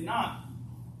repent.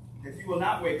 If you will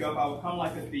not wake up, I will come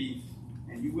like a thief,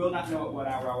 and you will not know at what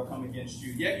hour I will come against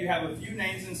you. Yet you have a few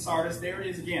names in Sardis. There it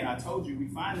is again. I told you, we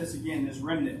find this again, this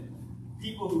remnant.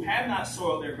 People who have not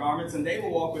soiled their garments, and they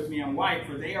will walk with me in white,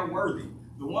 for they are worthy.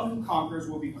 The one who conquers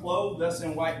will be clothed thus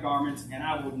in white garments, and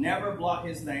I will never blot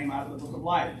his name out of the book of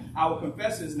life. I will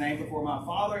confess his name before my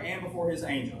Father and before his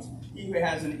angels. He who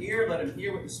has an ear, let him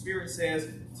hear what the Spirit says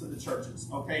to the churches.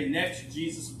 Okay, next,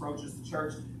 Jesus approaches the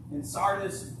church in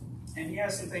Sardis, and he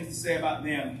has some things to say about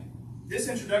them. This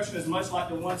introduction is much like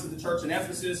the one to the church in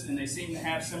Ephesus, and they seem to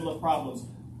have similar problems.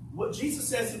 What Jesus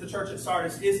says to the church at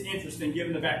Sardis is interesting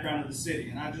given the background of the city,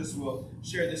 and I just will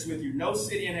share this with you. No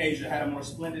city in Asia had a more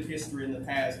splendid history in the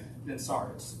past than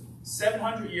Sardis.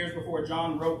 700 years before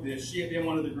John wrote this, she had been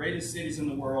one of the greatest cities in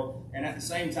the world, and at the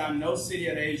same time, no city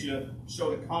in Asia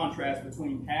showed a contrast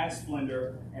between past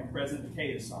splendor and present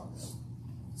decay of Sardis.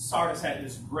 Sardis had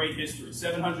this great history.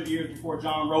 700 years before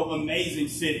John wrote, amazing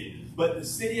city. But the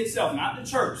city itself, not the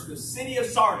church, the city of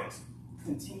Sardis,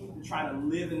 continued to to try to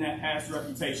live in that past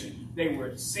reputation. They were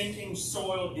a sinking,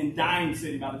 soiled, and dying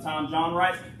city by the time John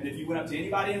writes. And if you went up to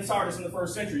anybody in Sardis in the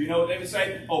first century, you know what they would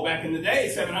say? Oh, back in the day,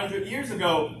 700 years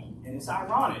ago. And it's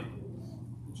ironic.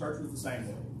 The church was the same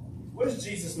way. What does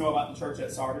Jesus know about the church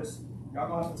at Sardis? Y'all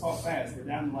going to have to talk fast. We're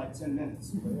down to like 10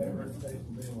 minutes. They had a reputation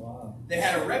of being alive. They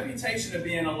had a reputation of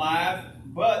being alive,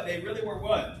 but they really were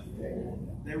what?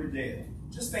 They were dead.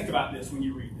 Just think about this when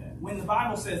you read that. When the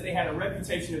Bible says they had a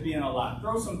reputation of being alive,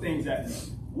 throw some things at me.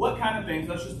 What kind of things,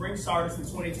 let's just bring Sardis to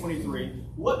 2023,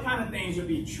 what kind of things would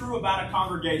be true about a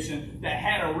congregation that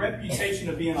had a reputation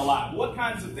of being alive? What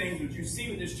kinds of things would you see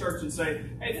with this church and say,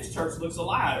 hey, this church looks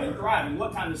alive and thriving?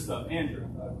 What kind of stuff? Andrew?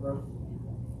 Growth.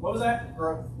 What was that?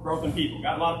 Growth. Growth in people.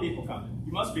 Got a lot of people coming.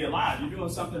 You must be alive. You're doing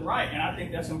something right, and I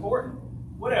think that's important.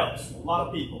 What else? A lot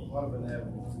of people. A lot of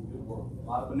benevolence and good work. A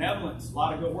lot of benevolence, a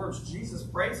lot of good works. Jesus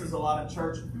praises a lot of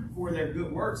church for their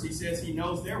good works. He says he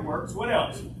knows their works. What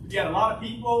else? You had a lot of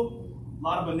people, a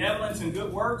lot of benevolence and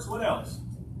good works. What else?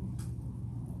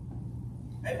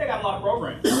 They got a lot of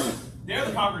programs. They're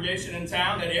the congregation in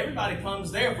town that everybody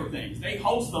comes there for things. They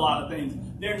host a lot of things.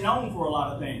 They're known for a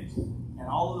lot of things. And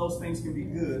all of those things can be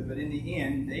good, but in the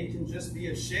end, they can just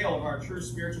be a shell of our true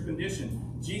spiritual condition.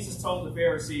 Jesus told the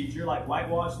Pharisees, you're like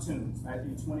whitewashed tombs.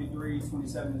 Matthew 23,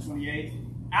 27, and 28.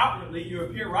 Outwardly, you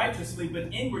appear righteously,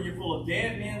 but inward, you're full of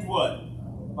dead men's what?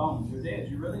 Bones. You're dead.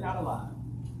 You're really not alive.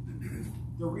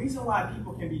 The reason why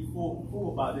people can be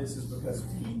fooled by this is because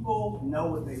people know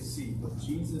what they see, but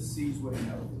Jesus sees what he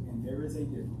knows, and there is a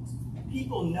difference.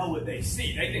 People know what they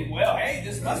see. They think, well, hey,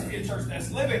 this must be a church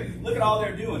that's living. Look at all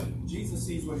they're doing. Jesus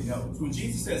sees what he knows. When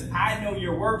Jesus says, I know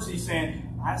your works, he's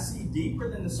saying, I see deeper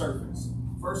than the surface.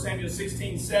 1 Samuel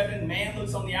 16:7, man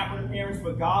looks on the outward appearance,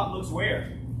 but God looks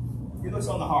where? He looks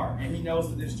on the heart, and he knows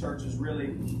that this church is really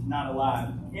not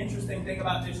alive. Interesting thing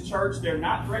about this church, they're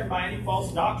not threatened by any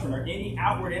false doctrine or any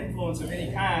outward influence of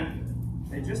any kind.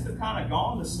 They just have kind of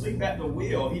gone to sleep at the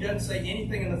wheel. He doesn't say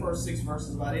anything in the first 6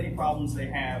 verses about any problems they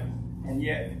have, and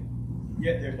yet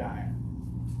they're dying.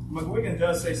 McGuigan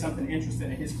does say something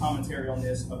interesting in his commentary on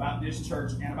this about this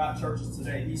church and about churches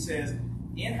today. He says,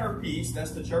 in her peace,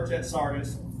 that's the church at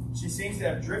Sardis, she seems to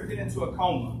have drifted into a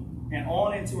coma and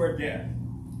on into her death.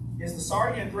 Is the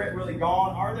Sardian threat really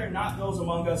gone? Are there not those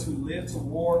among us who live to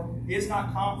war? Is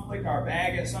not conflict our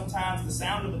bag at sometimes? The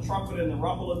sound of the trumpet and the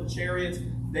rumble of the chariots,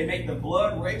 they make the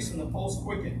blood race and the pulse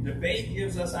quicken. Debate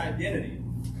gives us identity.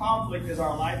 Conflict is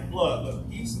our lifeblood, but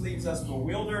peace leaves us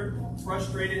bewildered,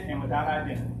 frustrated, and without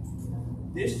identity.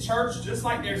 This church, just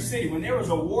like their city, when there was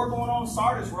a war going on,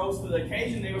 Sardis rose to the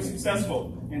occasion. They were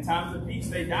successful. In times of peace,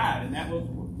 they died, and that was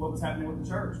what was happening with the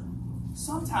church.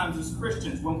 Sometimes as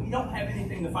Christians, when we don't have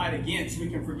anything to fight against, we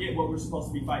can forget what we're supposed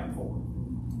to be fighting for.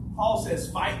 Paul says,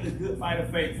 fight the good fight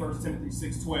of faith, 1 Timothy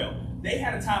 6:12. They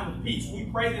had a time of peace. We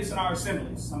pray this in our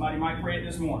assemblies. Somebody might pray it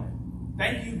this morning.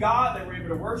 Thank you, God, that we're able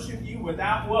to worship you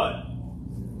without what?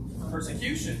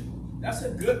 Persecution. That's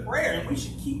a good prayer, and we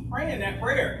should keep praying that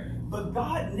prayer. But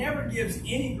God never gives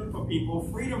any group of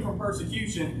people freedom from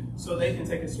persecution so they can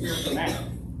take a spiritual nap.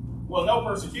 Well, no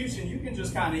persecution, you can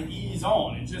just kind of ease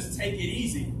on and just take it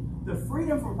easy. The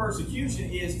freedom from persecution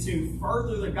is to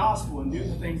further the gospel and do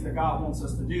the things that God wants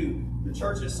us to do. The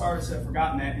church at Sardis have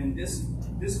forgotten that, and this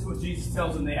is what Jesus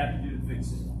tells them they have to do to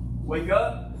fix it. Wake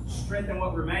up, strengthen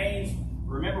what remains,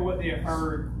 remember what they have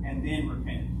heard, and then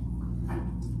repent.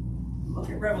 Look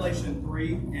at Revelation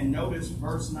 3 and notice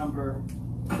verse number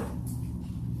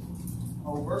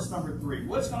 3.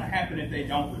 What's going to happen if they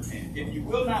don't repent? If you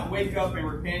will not wake up and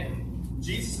repent,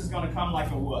 Jesus is going to come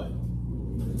like a what?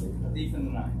 A thief in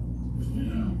the night.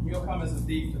 He'll come as a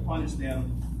thief to punish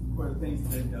them for the things that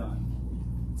they've done.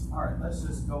 All right, let's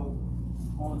just go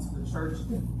on to the church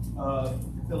of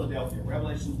Philadelphia.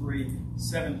 Revelation 3,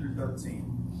 7 through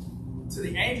 13. To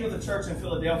the angel of the church in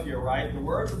Philadelphia write, the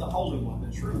words of the Holy One,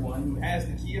 the true one, who has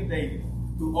the key of David,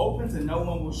 who opens and no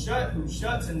one will shut, who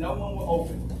shuts and no one will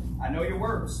open. I know your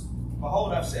works.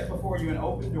 Behold, I've set before you an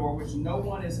open door which no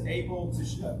one is able to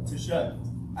shut.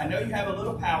 I know you have a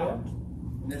little power,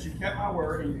 and that you kept my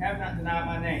word, and you have not denied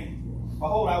my name.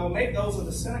 Behold, I will make those of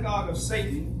the synagogue of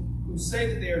Satan, who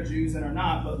say that they are Jews and are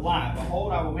not, but lie.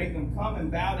 Behold, I will make them come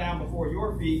and bow down before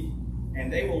your feet,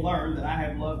 and they will learn that I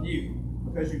have loved you.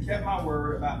 Because you kept my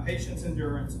word about patience and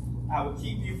endurance, I will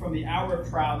keep you from the hour of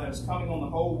trial that is coming on the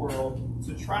whole world,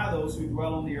 to try those who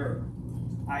dwell on the earth.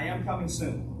 I am coming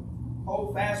soon.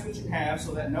 Hold fast what you have,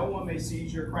 so that no one may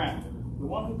seize your crown. The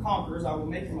one who conquers, I will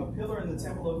make him a pillar in the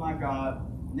temple of my God.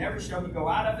 Never shall he go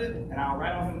out of it, and I will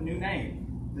write on him a new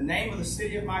name. The name of the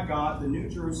city of my God, the new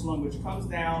Jerusalem, which comes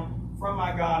down from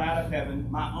my God out of heaven,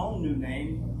 my own new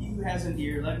name. He who has an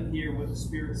ear, let him hear what the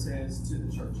Spirit says to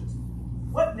the churches.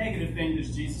 What negative thing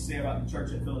does Jesus say about the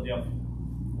church at Philadelphia?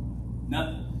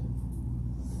 Nothing.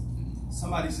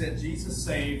 Somebody said Jesus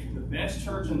saved the best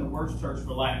church and the worst church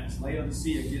for last.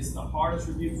 Laodicea gets the hardest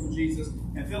rebuke from Jesus.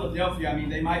 And Philadelphia, I mean,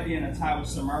 they might be in a tie with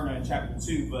Smyrna in chapter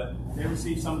 2, but they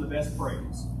receive some of the best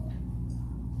praise.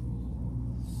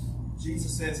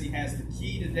 Jesus says he has the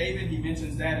key to David. He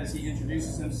mentions that as he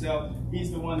introduces himself.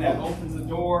 He's the one that opens the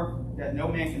door that no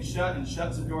man can shut and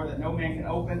shuts the door that no man can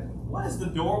open. What is the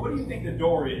door? What do you think the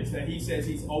door is that he says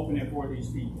he's opening for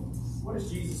these people? What is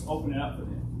Jesus opening up for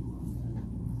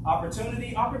them?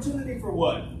 Opportunity? Opportunity for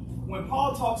what? When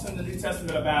Paul talks in the New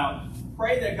Testament about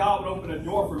pray that God would open a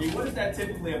door for me, what is that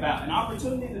typically about? An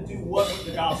opportunity to do what with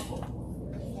the gospel?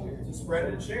 To spread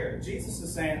it and share it. Jesus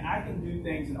is saying, I can do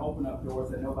things and open up doors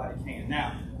that nobody can.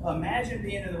 Now, imagine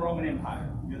being in the Roman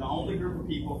Empire. You're the only group of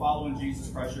people following Jesus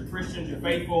Christ. You're Christians, you're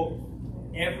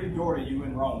faithful. Every door to you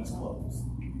in Rome is closed.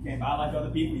 You can't buy like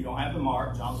other people. You don't have the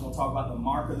mark. John's going to talk about the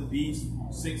mark of the beast,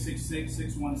 666,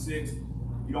 616.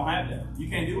 You don't have that. You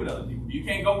can't do what other people do. You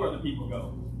can't go where other people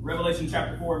go. Revelation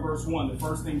chapter 4 and verse 1, the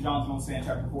first thing John's going to say in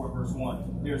chapter 4 and verse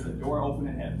 1, there's a door open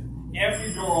in heaven.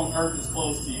 Every door on earth is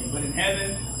closed to you. But in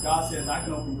heaven, God says, I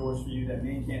can open doors for you that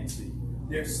men can't see.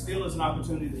 There still is an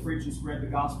opportunity to preach and spread the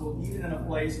gospel, even in a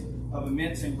place of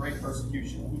immense and great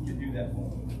persecution. He can do that for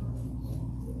me.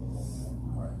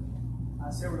 All right.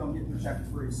 I said we're going to get through chapter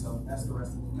 3, so that's the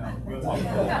rest of it. No, we'll talk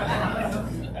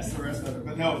about it. That's the rest of it.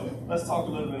 But no, let's talk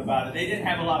a little bit about it. They didn't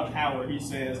have a lot of power, he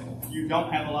says. You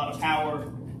don't have a lot of power,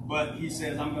 but he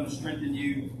says, I'm going to strengthen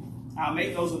you. I'll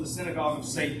make those of the synagogue of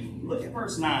Satan. Look at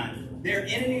verse 9. Their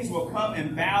enemies will come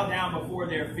and bow down before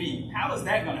their feet. How is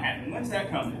that going to happen? When's that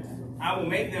coming? I will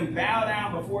make them bow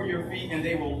down before your feet, and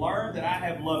they will learn that I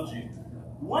have loved you.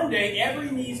 One day,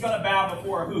 every knee's going to bow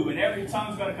before who? And every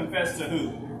tongue's going to confess to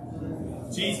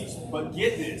who? Jesus. But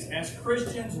get this. As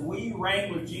Christians, we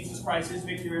reign with Jesus Christ. His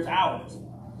victory is ours.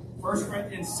 1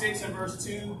 Corinthians 6 and verse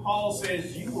 2, Paul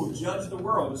says, you will judge the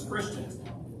world as Christians.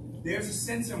 There's a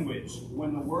sense in which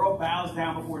when the world bows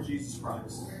down before Jesus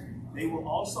Christ, they will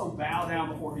also bow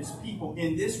down before his people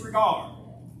in this regard.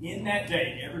 In that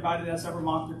day, everybody that's ever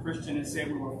mocked a Christian and said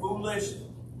we were foolish,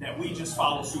 that we just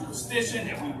followed superstition,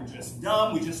 that we were just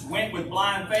dumb, we just went with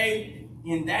blind faith,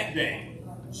 in that day,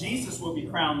 Jesus will be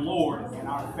crowned Lord and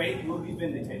our faith will be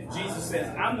vindicated. Jesus says,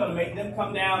 I'm going to make them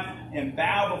come down and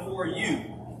bow before you.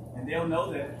 And they'll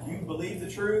know that you believe the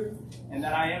truth and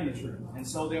that I am the truth. And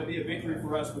so there'll be a victory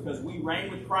for us because we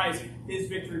reign with Christ. His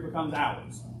victory becomes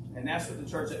ours. And that's what the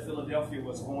church at Philadelphia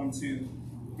was going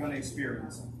to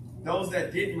experience. Those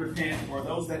that didn't repent, or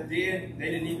those that did, they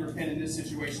didn't need to repent in this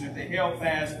situation. If they held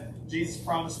fast, Jesus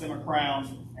promised them a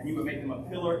crown, and he would make them a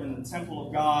pillar in the temple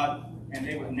of God, and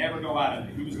they would never go out of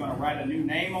it. He was going to write a new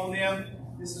name on them.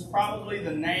 This is probably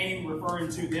the name referring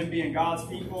to them being God's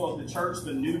people of the church,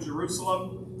 the New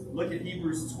Jerusalem. Look at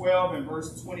Hebrews 12 and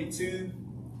verse 22.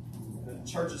 The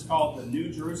church is called the New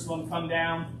Jerusalem come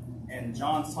down, and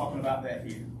John's talking about that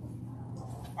here.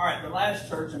 All right, the last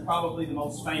church, and probably the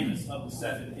most famous of the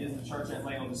seven, is the church at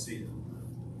Laodicea.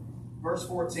 Verse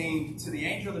 14, to the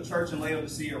angel of the church in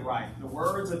Laodicea write, the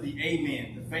words of the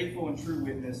Amen, the faithful and true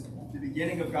witness, the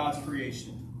beginning of God's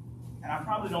creation. And I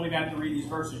probably don't even have to read these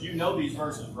verses. You know these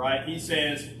verses, right? He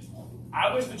says,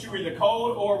 I wish that you were either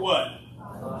cold or what?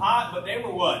 Hot, but they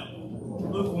were what?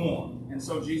 Lukewarm. And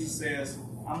so Jesus says,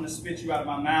 I'm going to spit you out of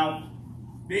my mouth.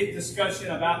 Big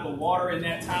discussion about the water in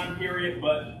that time period,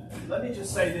 but let me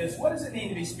just say this. What does it mean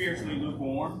to be spiritually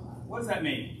lukewarm? What does that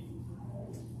mean?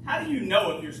 How do you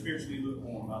know if you're spiritually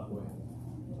lukewarm, by the way?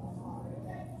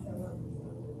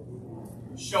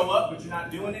 Show up, but you're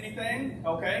not doing anything?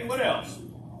 Okay, what else?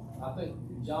 I think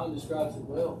John describes it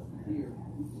well here.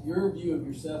 Your view of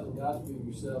yourself and God's view of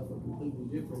yourself are completely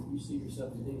different. You see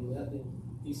yourself as needing nothing.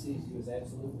 He sees you as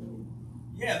absolutely needing.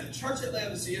 Yeah, the church at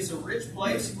Laodicea is a rich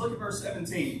place. Look at verse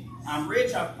 17. I'm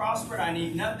rich, I've prospered, I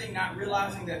need nothing, not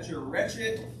realizing that you're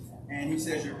wretched. And he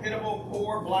says, you're pitiable,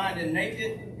 poor, blind, and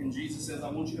naked. And Jesus says, I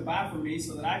want you to buy from me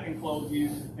so that I can clothe you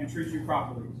and treat you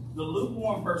properly. The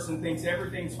lukewarm person thinks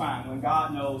everything's fine when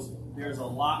God knows there's a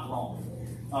lot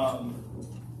wrong.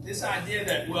 This idea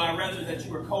that, well, I'd rather that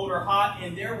you were cold or hot,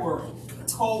 in their world,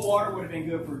 cold water would have been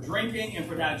good for drinking and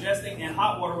for digesting, and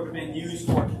hot water would have been used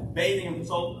for bathing and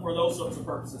for those sorts of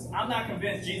purposes. I'm not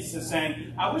convinced Jesus is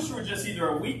saying, I wish you were just either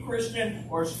a weak Christian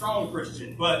or a strong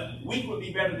Christian, but weak would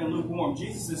be better than lukewarm.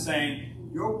 Jesus is saying,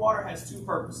 your water has two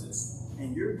purposes,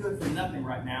 and you're good for nothing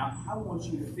right now. I want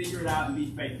you to figure it out and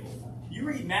be faithful. You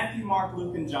read Matthew, Mark,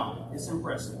 Luke, and John. It's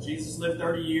impressive. Jesus lived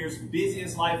 30 years,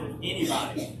 busiest life of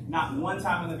anybody. Not one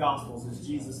time in the Gospels has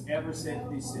Jesus ever said to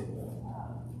be sick.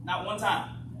 Not one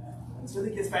time. Until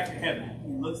he gets back to heaven,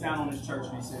 he looks down on his church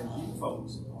and he says, you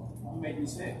folks, you make me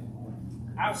sick.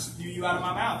 I'll spew you out of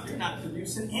my mouth. You're not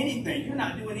producing anything. You're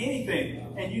not doing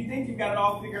anything. And you think you've got it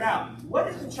all figured out. What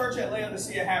did the church at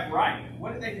Laodicea have right?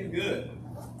 What did they do good?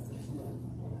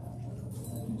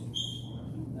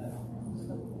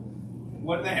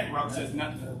 What did they have? Rob says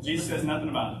nothing. Jesus says nothing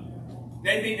about it.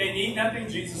 They think they need nothing.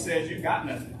 Jesus says you've got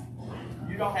nothing.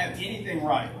 You don't have anything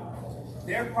right.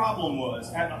 Their problem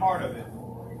was, at the heart of it,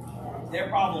 their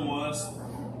problem was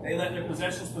they let their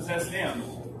possessions possess them.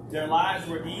 Their lives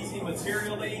were easy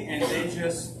materially, and they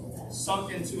just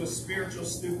sunk into a spiritual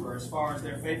stupor as far as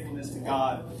their faithfulness to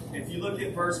God. If you look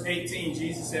at verse 18,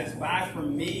 Jesus says, buy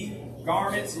from me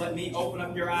garments, let me open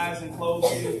up your eyes and clothe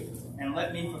you, and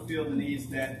let me fulfill the needs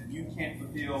that you can't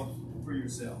fulfill for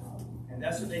yourself. And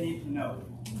that's what they need to know.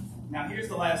 Now, here's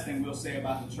the last thing we'll say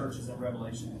about the churches in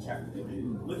Revelation in chapter 3.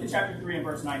 Look at chapter 3 and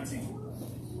verse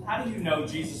 19. How do you know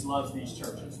Jesus loves these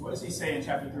churches? What does he say in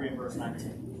chapter 3 and verse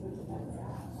 19?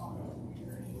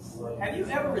 Have you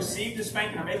ever received a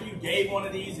spanking, or maybe you gave one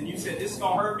of these and you said, this is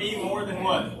going to hurt me more than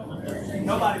what?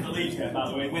 Nobody believes that, by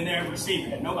the way, when they're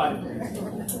receiving it. Nobody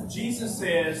believes it. Jesus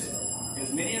says,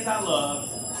 as many as I love,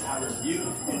 I rebuke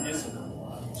and discipline.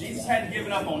 Jesus hadn't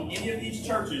given up on any of these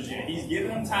churches yet. He's given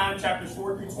them time. Chapters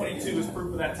 4 through 22 is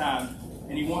proof of that time.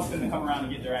 And he wants them to come around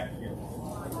and get their act together.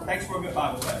 Thanks for a good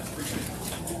Bible class. Appreciate it.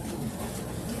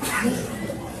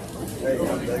 Hey,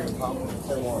 I'm David Thompson.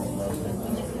 Say one,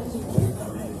 brother.